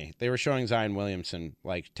funny. They were showing Zion Williamson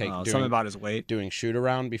something about his weight, doing shoot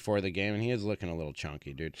around before the game, and he is looking a little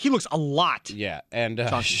chunky, dude. He looks a lot. Yeah, and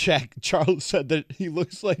Charles said that he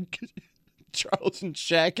looks like Charles and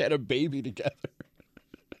Shaq had a baby together.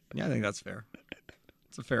 Yeah, I think that's fair.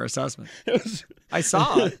 It's a fair assessment. I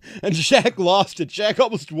saw it. And Shaq lost it. Shaq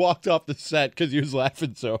almost walked off the set because he was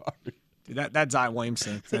laughing so hard. Dude, that Zion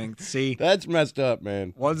Williamson thing. See, that's messed up,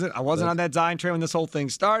 man. I wasn't on that Zion train when this whole thing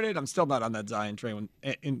started. I'm still not on that Zion train.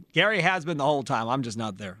 And Gary has been the whole time. I'm just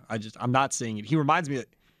not there. I'm not seeing it. He reminds me of,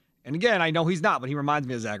 and again, I know he's not, but he reminds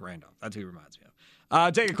me of Zach Randolph. That's who he reminds me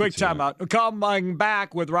of. Take a quick timeout. Coming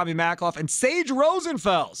back with Rami Makloff and Sage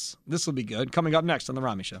Rosenfels. This will be good. Coming up next on The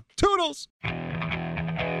Rami Show. Toodles!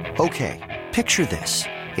 Okay, picture this.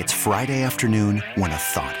 It's Friday afternoon when a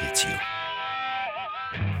thought hits you.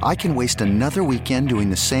 I can waste another weekend doing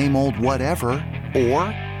the same old whatever, or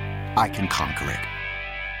I can conquer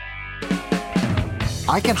it.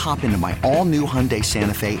 I can hop into my all-new Hyundai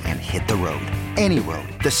Santa Fe and hit the road. Any road.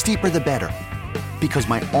 The steeper, the better. Because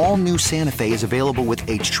my all-new Santa Fe is available with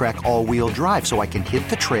H-Track all-wheel drive, so I can hit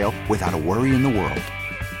the trail without a worry in the world.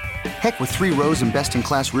 Heck, with 3 rows and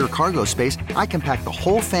best-in-class rear cargo space, I can pack the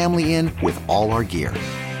whole family in with all our gear.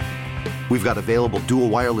 We've got available dual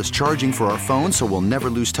wireless charging for our phones, so we'll never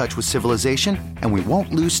lose touch with civilization, and we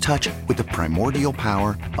won't lose touch with the primordial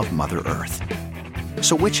power of Mother Earth.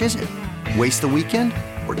 So which is it? Waste the weekend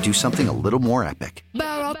or do something a little more epic?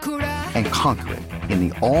 And conquer it in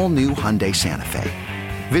the all-new Hyundai Santa Fe.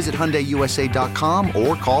 Visit HyundaiUSA.com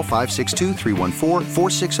or call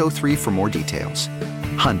 562-314-4603 for more details.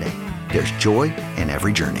 Hyundai, there's joy in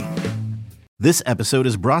every journey. This episode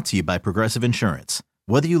is brought to you by Progressive Insurance.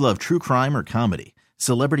 Whether you love true crime or comedy,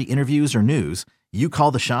 celebrity interviews or news, you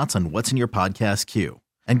call the shots on what's in your podcast queue.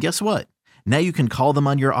 And guess what? Now you can call them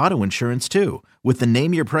on your auto insurance too with the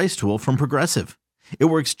Name Your Price tool from Progressive. It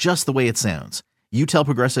works just the way it sounds. You tell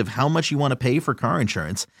Progressive how much you want to pay for car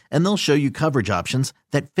insurance, and they'll show you coverage options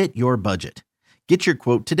that fit your budget. Get your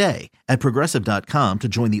quote today at Progressive.com to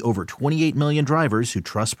join the over 28 million drivers who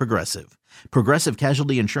trust Progressive. Progressive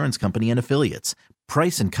Casualty Insurance Company and Affiliates.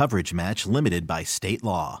 Price and coverage match limited by state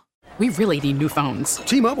law. We really need new phones.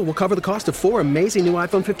 T-Mobile will cover the cost of 4 amazing new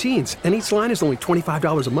iPhone 15s, and each line is only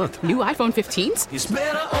 $25 a month. New iPhone 15s? It's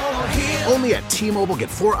better over here. Only at T-Mobile, get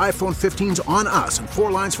 4 iPhone 15s on us and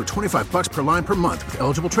 4 lines for $25 per line per month with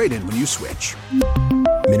eligible trade-in when you switch.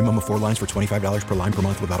 Minimum of 4 lines for $25 per line per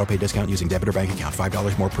month with autopay discount using debit or bank account.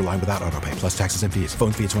 $5 more per line without autopay, plus taxes and fees.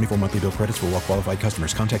 Phone fee at 24 monthly bill credits for well-qualified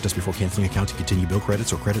customers. Contact us before canceling account to continue bill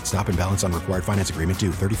credits or credit stop and balance on required finance agreement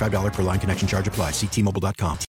due. $35 per line connection charge applies. See T-Mobile.com.